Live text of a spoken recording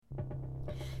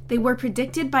They were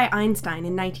predicted by Einstein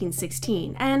in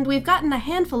 1916, and we've gotten a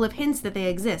handful of hints that they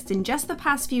exist in just the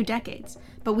past few decades,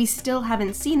 but we still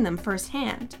haven't seen them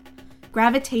firsthand.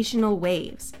 Gravitational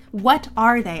waves. What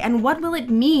are they, and what will it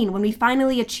mean when we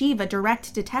finally achieve a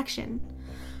direct detection?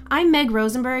 I'm Meg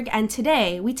Rosenberg, and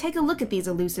today we take a look at these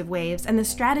elusive waves and the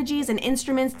strategies and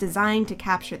instruments designed to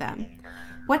capture them.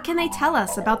 What can they tell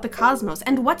us about the cosmos,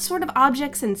 and what sort of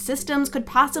objects and systems could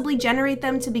possibly generate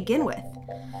them to begin with?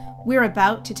 We're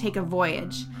about to take a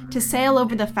voyage, to sail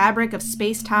over the fabric of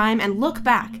space-time and look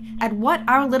back at what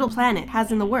our little planet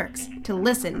has in the works, to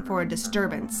listen for a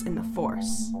disturbance in the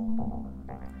force.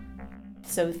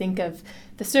 So think of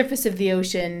the surface of the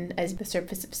ocean as the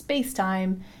surface of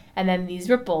space-time, and then these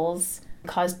ripples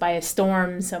caused by a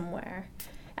storm somewhere.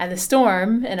 And the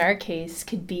storm, in our case,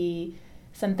 could be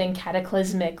something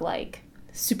cataclysmic like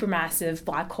supermassive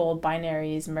black hole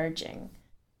binaries merging.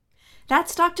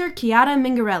 That's Dr. Chiara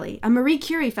Mingarelli, a Marie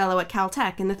Curie Fellow at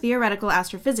Caltech in the Theoretical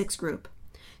Astrophysics group.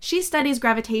 She studies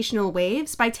gravitational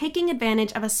waves by taking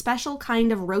advantage of a special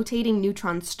kind of rotating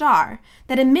neutron star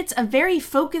that emits a very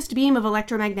focused beam of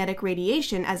electromagnetic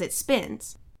radiation as it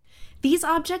spins. These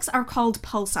objects are called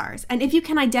pulsars, and if you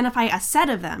can identify a set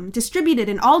of them distributed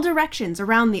in all directions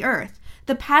around the Earth,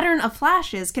 the pattern of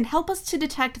flashes can help us to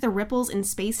detect the ripples in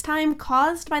space-time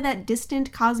caused by that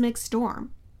distant cosmic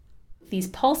storm. These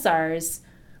pulsars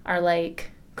are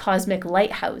like cosmic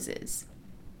lighthouses,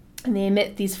 and they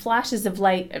emit these flashes of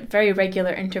light at very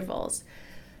regular intervals.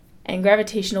 And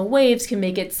gravitational waves can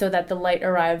make it so that the light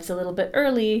arrives a little bit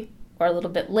early or a little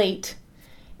bit late.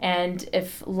 And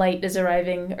if light is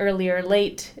arriving early or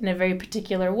late in a very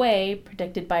particular way,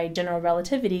 predicted by general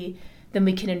relativity, then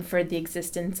we can infer the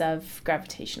existence of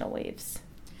gravitational waves.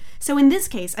 So in this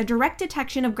case, a direct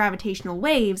detection of gravitational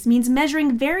waves means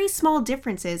measuring very small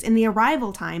differences in the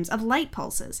arrival times of light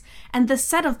pulses, and the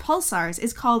set of pulsars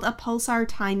is called a pulsar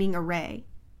timing array.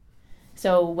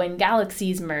 So when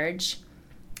galaxies merge,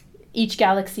 each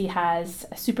galaxy has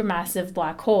a supermassive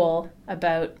black hole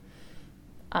about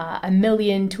 1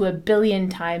 million to 1 billion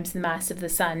times the mass of the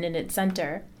sun in its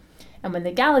center. And when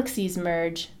the galaxies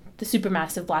merge, the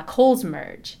supermassive black holes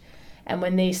merge. And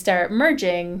when they start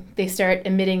merging, they start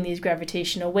emitting these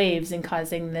gravitational waves and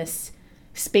causing this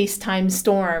space-time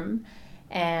storm.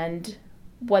 And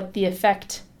what the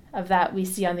effect of that we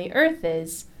see on the Earth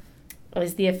is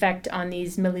the effect on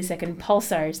these millisecond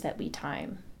pulsars that we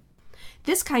time.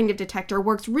 This kind of detector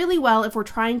works really well if we're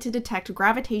trying to detect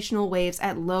gravitational waves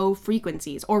at low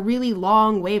frequencies or really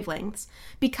long wavelengths,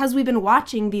 because we've been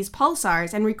watching these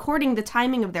pulsars and recording the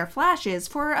timing of their flashes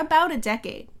for about a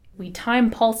decade. We time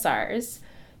pulsars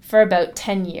for about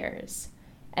 10 years.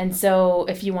 And so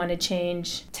if you want to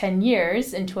change 10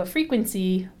 years into a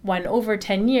frequency, 1 over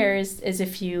 10 years is a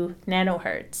few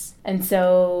nanohertz. And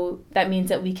so that means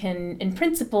that we can, in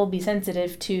principle, be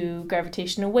sensitive to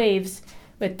gravitational waves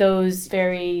with those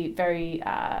very, very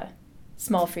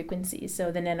small frequencies,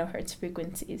 so the nanohertz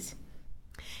frequencies.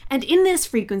 And in this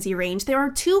frequency range, there are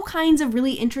two kinds of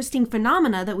really interesting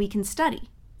phenomena that we can study.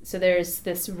 So there's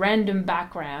this random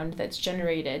background that's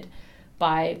generated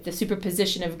by the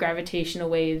superposition of gravitational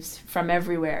waves from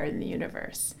everywhere in the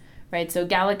universe, right? So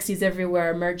galaxies everywhere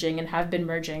are merging and have been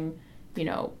merging,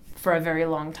 for a very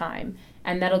long time.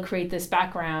 And that'll create this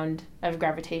background of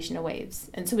gravitational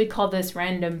waves. And so we call this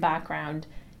random background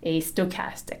a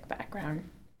stochastic background.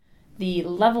 The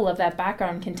level of that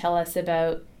background can tell us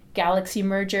about galaxy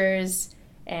mergers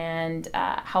and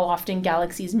how often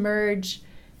galaxies merge,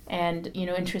 and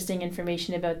interesting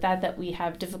information about that we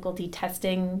have difficulty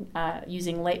testing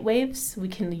using light waves. We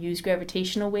can use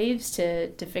gravitational waves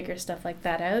to figure stuff like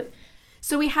that out.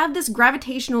 So we have this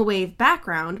gravitational wave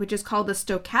background, which is called the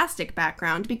stochastic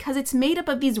background, because it's made up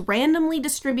of these randomly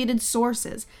distributed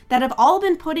sources that have all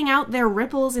been putting out their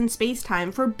ripples in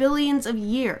space-time for billions of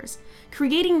years,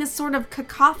 creating this sort of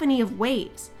cacophony of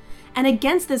waves. And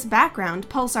against this background,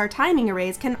 pulsar timing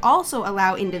arrays can also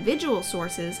allow individual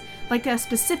sources, like a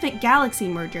specific galaxy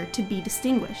merger, to be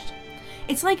distinguished.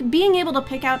 It's like being able to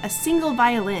pick out a single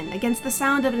violin against the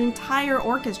sound of an entire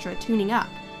orchestra tuning up.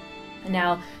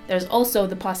 Now, there's also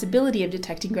the possibility of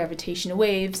detecting gravitational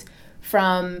waves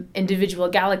from individual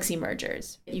galaxy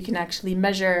mergers. You can actually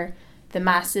measure the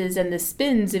masses and the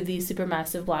spins of these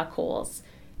supermassive black holes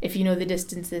if you know the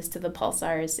distances to the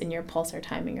pulsars in your pulsar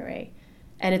timing array.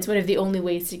 And it's one of the only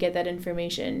ways to get that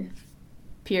information,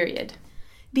 period.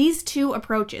 These two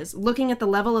approaches, looking at the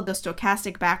level of the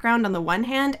stochastic background on the one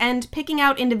hand and picking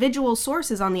out individual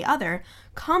sources on the other,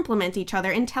 complement each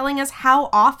other in telling us how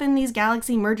often these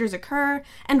galaxy mergers occur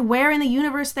and where in the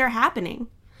universe they're happening.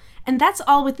 And that's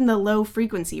all within the low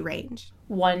frequency range.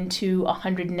 1 to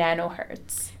 100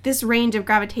 nanohertz. This range of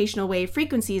gravitational wave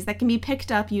frequencies that can be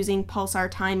picked up using pulsar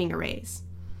timing arrays.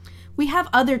 We have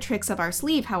other tricks up our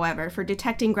sleeve, however, for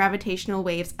detecting gravitational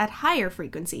waves at higher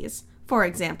frequencies. For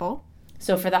example,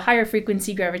 so for the higher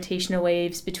frequency gravitational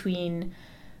waves between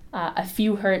a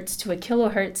few hertz to a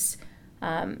kilohertz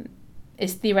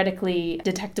is theoretically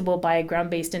detectable by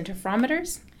ground-based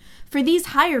interferometers. For these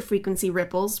higher frequency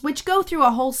ripples, which go through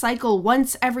a whole cycle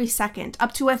once every second,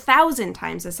 up to 1,000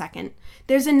 times a second,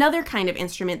 there's another kind of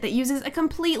instrument that uses a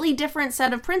completely different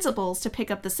set of principles to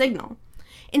pick up the signal.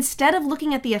 Instead of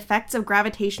looking at the effects of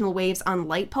gravitational waves on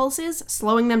light pulses,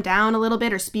 slowing them down a little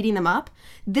bit or speeding them up,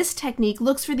 this technique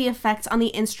looks for the effects on the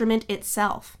instrument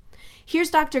itself. Here's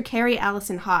Dr. Carrie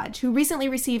Allison Hodge, who recently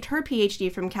received her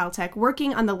PhD from Caltech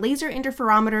working on the Laser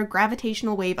Interferometer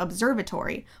Gravitational Wave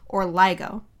Observatory, or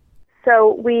LIGO.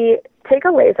 So we take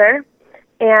a laser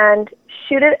and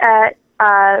shoot it at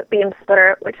a beam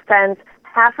splitter, which sends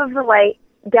half of the light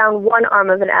down one arm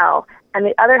of an L and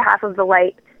the other half of the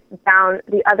light down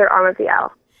the other arm of the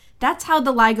L. That's how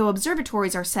the LIGO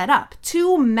observatories are set up.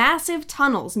 Two massive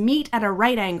tunnels meet at a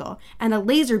right angle, and a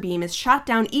laser beam is shot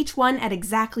down each one at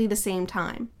exactly the same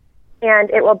time.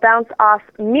 And it will bounce off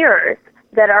mirrors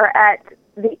that are at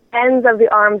the ends of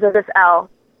the arms of this L,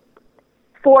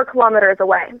 4 kilometers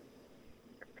away.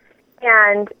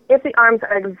 And if the arms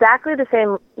are exactly the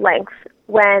same length,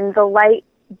 when the light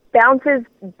bounces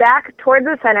back towards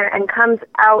the center and comes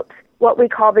out what we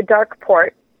call the dark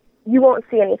port, you won't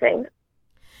see anything.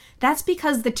 That's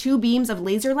because the two beams of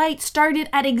laser light started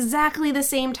at exactly the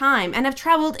same time and have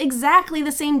traveled exactly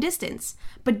the same distance.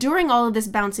 But during all of this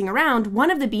bouncing around,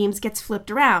 one of the beams gets flipped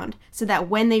around so that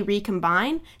when they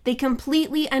recombine, they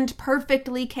completely and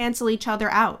perfectly cancel each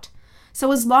other out.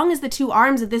 So as long as the two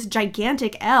arms of this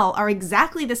gigantic L are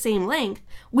exactly the same length,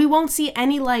 we won't see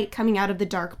any light coming out of the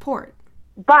dark port.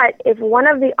 But if one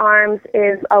of the arms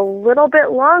is a little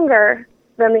bit longer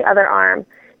than the other arm,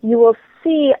 you will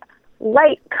see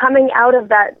light coming out of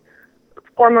that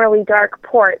formerly dark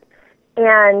port.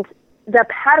 And the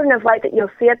pattern of light that you'll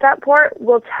see at that port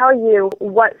will tell you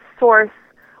what source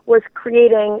was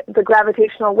creating the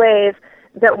gravitational wave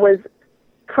that was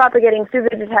propagating through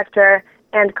the detector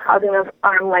and causing those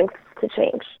arm lengths to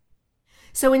change.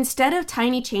 So instead of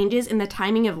tiny changes in the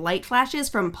timing of light flashes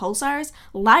from pulsars,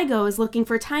 LIGO is looking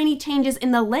for tiny changes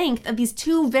in the length of these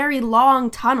two very long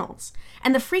tunnels.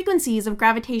 And the frequencies of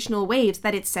gravitational waves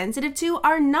that it's sensitive to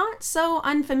are not so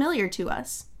unfamiliar to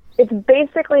us. It's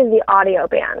basically the audio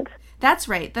band. That's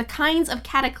right, the kinds of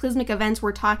cataclysmic events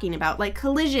we're talking about, like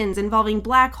collisions involving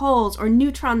black holes or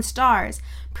neutron stars,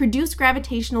 produce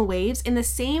gravitational waves in the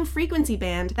same frequency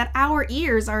band that our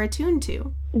ears are attuned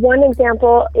to. One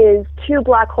example is two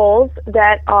black holes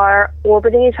that are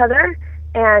orbiting each other,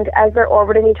 and as they're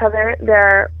orbiting each other,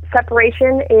 their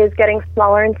separation is getting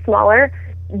smaller and smaller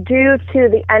due to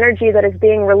the energy that is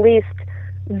being released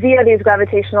via these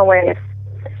gravitational waves.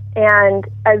 And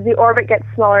as the orbit gets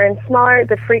smaller and smaller,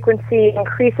 the frequency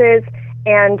increases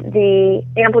and the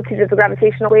amplitude of the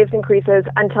gravitational waves increases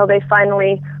until they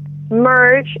finally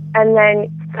merge and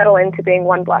then settle into being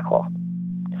one black hole.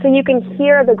 So you can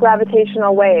hear the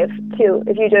gravitational wave, too.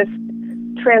 If you just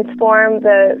transform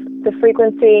the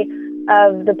frequency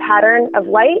of the pattern of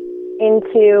light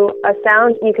into a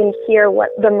sound, you can hear what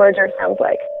the merger sounds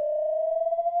like.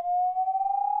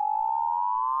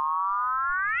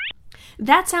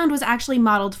 That sound was actually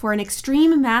modeled for an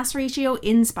extreme mass ratio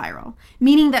inspiral,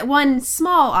 meaning that one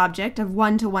small object of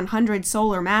 1 to 100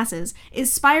 solar masses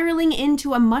is spiraling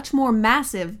into a much more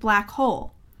massive black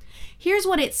hole. Here's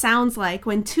what it sounds like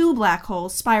when two black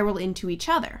holes spiral into each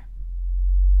other.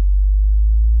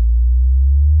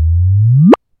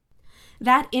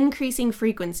 That increasing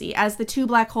frequency as the two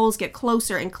black holes get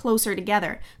closer and closer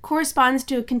together corresponds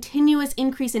to a continuous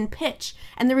increase in pitch,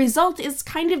 and the result is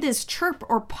kind of this chirp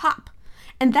or pop.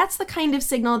 And that's the kind of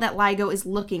signal that LIGO is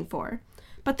looking for.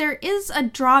 But there is a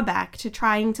drawback to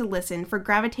trying to listen for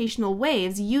gravitational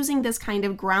waves using this kind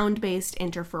of ground-based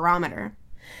interferometer.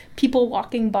 People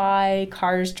walking by,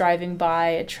 cars driving by,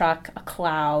 a truck, a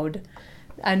cloud,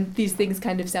 and these things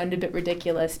kind of sound a bit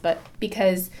ridiculous, but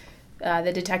because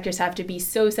the detectors have to be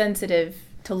so sensitive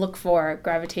to look for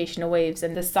gravitational waves,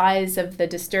 and the size of the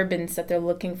disturbance that they're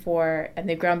looking for and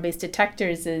the ground-based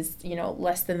detectors is,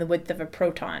 less than the width of a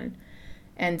proton.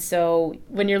 And so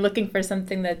when you're looking for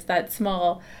something that's that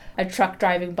small, a truck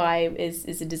driving by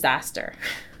is a disaster.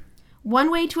 One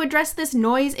way to address this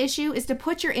noise issue is to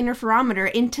put your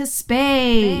interferometer into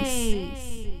space.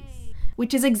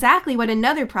 Which is exactly what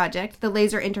another project, the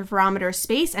Laser Interferometer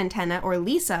Space Antenna, or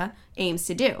LISA, aims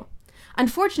to do.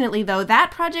 Unfortunately, though,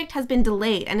 that project has been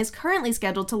delayed and is currently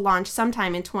scheduled to launch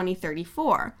sometime in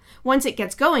 2034. Once it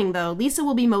gets going, though, LISA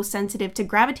will be most sensitive to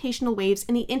gravitational waves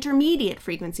in the intermediate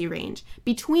frequency range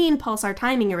between pulsar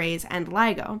timing arrays and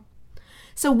LIGO.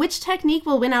 So which technique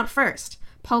will win out first?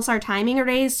 Pulsar timing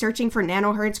arrays searching for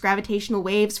nanohertz gravitational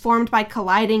waves formed by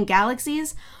colliding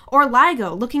galaxies, or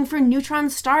LIGO looking for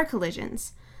neutron star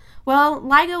collisions? Well,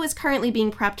 LIGO is currently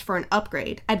being prepped for an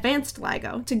upgrade, Advanced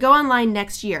LIGO, to go online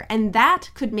next year, and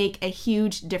that could make a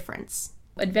huge difference.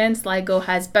 Advanced LIGO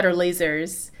has better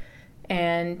lasers,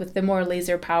 and with the more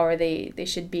laser power, they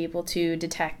should be able to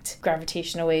detect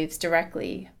gravitational waves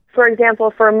directly. For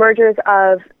example, for mergers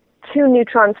of two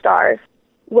neutron stars,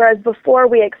 whereas before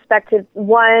we expected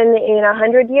 1 in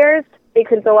 100 years, it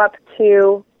could go up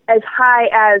to as high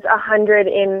as 100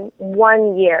 in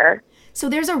 1 year. So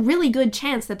there's a really good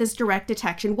chance that this direct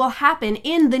detection will happen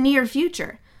in the near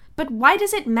future. But why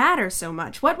does it matter so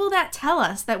much? What will that tell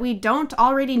us that we don't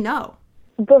already know?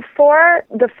 Before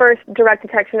the first direct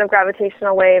detection of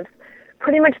gravitational waves,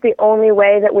 pretty much the only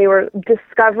way that we were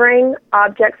discovering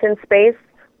objects in space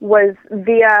was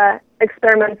via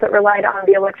experiments that relied on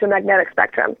the electromagnetic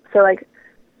spectrum. So like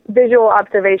visual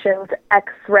observations,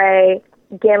 X-ray,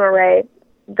 gamma ray,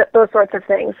 those sorts of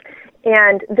things.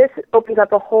 And this opens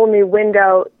up a whole new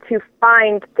window to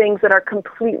find things that are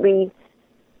completely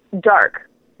dark,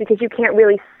 because you can't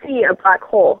really see a black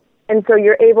hole. And so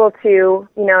you're able to,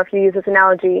 if you use this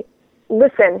analogy,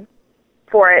 listen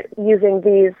for it using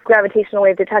these gravitational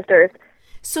wave detectors.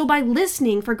 So by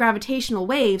listening for gravitational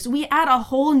waves, we add a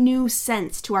whole new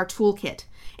sense to our toolkit.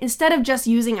 Instead of just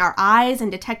using our eyes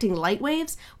and detecting light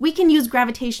waves, we can use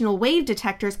gravitational wave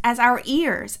detectors as our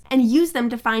ears and use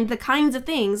them to find the kinds of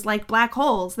things like black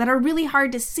holes that are really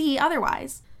hard to see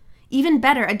otherwise. Even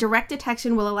better, a direct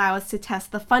detection will allow us to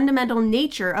test the fundamental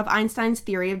nature of Einstein's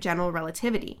theory of general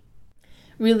relativity.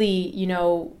 Really,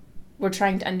 we're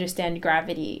trying to understand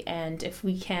gravity, and if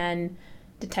we can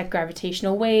detect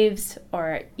gravitational waves,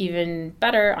 or even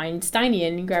better,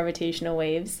 Einsteinian gravitational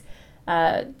waves,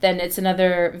 then it's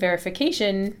another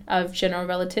verification of general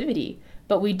relativity.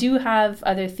 But we do have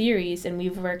other theories, and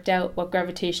we've worked out what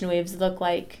gravitational waves look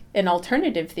like in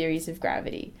alternative theories of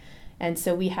gravity. And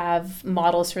so we have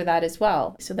models for that as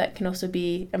well. So that can also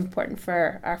be important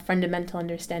for our fundamental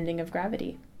understanding of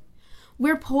gravity.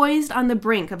 We're poised on the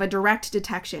brink of a direct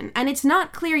detection, and it's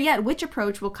not clear yet which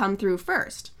approach will come through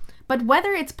first. But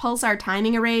whether it's pulsar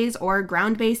timing arrays or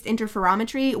ground-based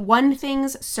interferometry, one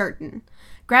thing's certain.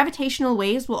 Gravitational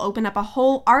waves will open up a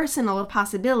whole arsenal of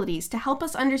possibilities to help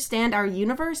us understand our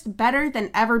universe better than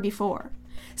ever before.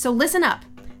 So listen up.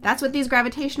 That's what these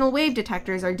gravitational wave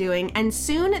detectors are doing, and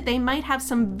soon they might have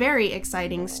some very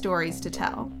exciting stories to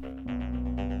tell.